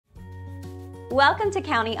Welcome to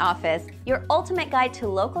County Office, your ultimate guide to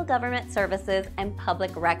local government services and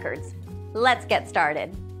public records. Let's get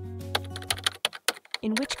started.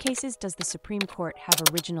 In which cases does the Supreme Court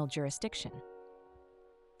have original jurisdiction?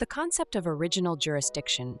 The concept of original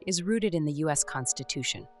jurisdiction is rooted in the U.S.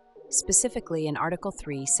 Constitution, specifically in Article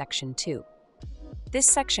 3, Section 2. This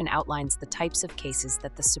section outlines the types of cases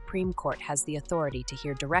that the Supreme Court has the authority to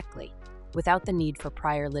hear directly, without the need for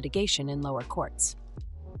prior litigation in lower courts.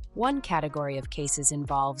 One category of cases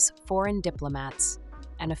involves foreign diplomats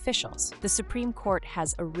and officials. The Supreme Court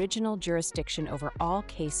has original jurisdiction over all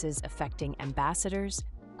cases affecting ambassadors,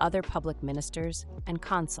 other public ministers, and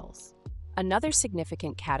consuls. Another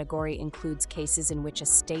significant category includes cases in which a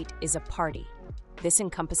state is a party. This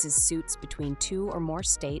encompasses suits between two or more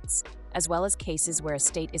states, as well as cases where a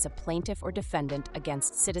state is a plaintiff or defendant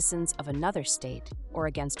against citizens of another state or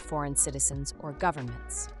against foreign citizens or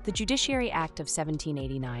governments. The Judiciary Act of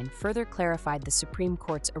 1789 further clarified the Supreme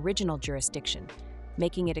Court's original jurisdiction,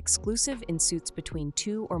 making it exclusive in suits between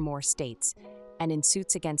two or more states and in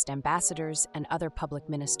suits against ambassadors and other public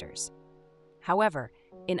ministers. However,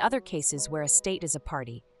 in other cases where a state is a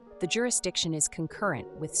party, the jurisdiction is concurrent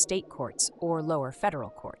with state courts or lower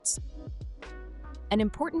federal courts. An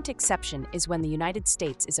important exception is when the United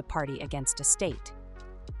States is a party against a state.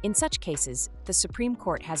 In such cases, the Supreme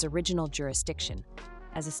Court has original jurisdiction,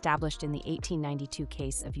 as established in the 1892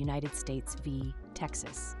 case of United States v.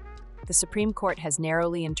 Texas. The Supreme Court has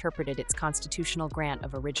narrowly interpreted its constitutional grant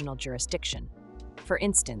of original jurisdiction. For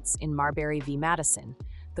instance, in Marbury v. Madison,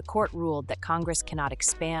 the court ruled that Congress cannot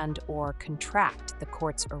expand or contract the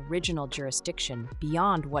court's original jurisdiction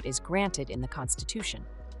beyond what is granted in the Constitution.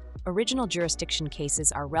 Original jurisdiction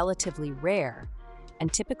cases are relatively rare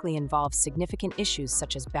and typically involve significant issues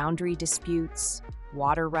such as boundary disputes,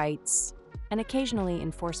 water rights, and occasionally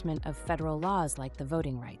enforcement of federal laws like the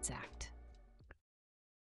Voting Rights Act.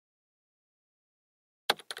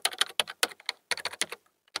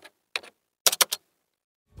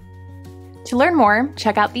 To learn more,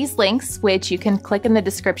 check out these links, which you can click in the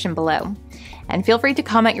description below. And feel free to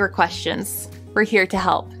comment your questions. We're here to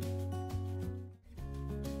help.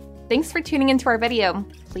 Thanks for tuning into our video.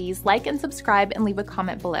 Please like and subscribe and leave a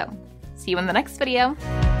comment below. See you in the next video.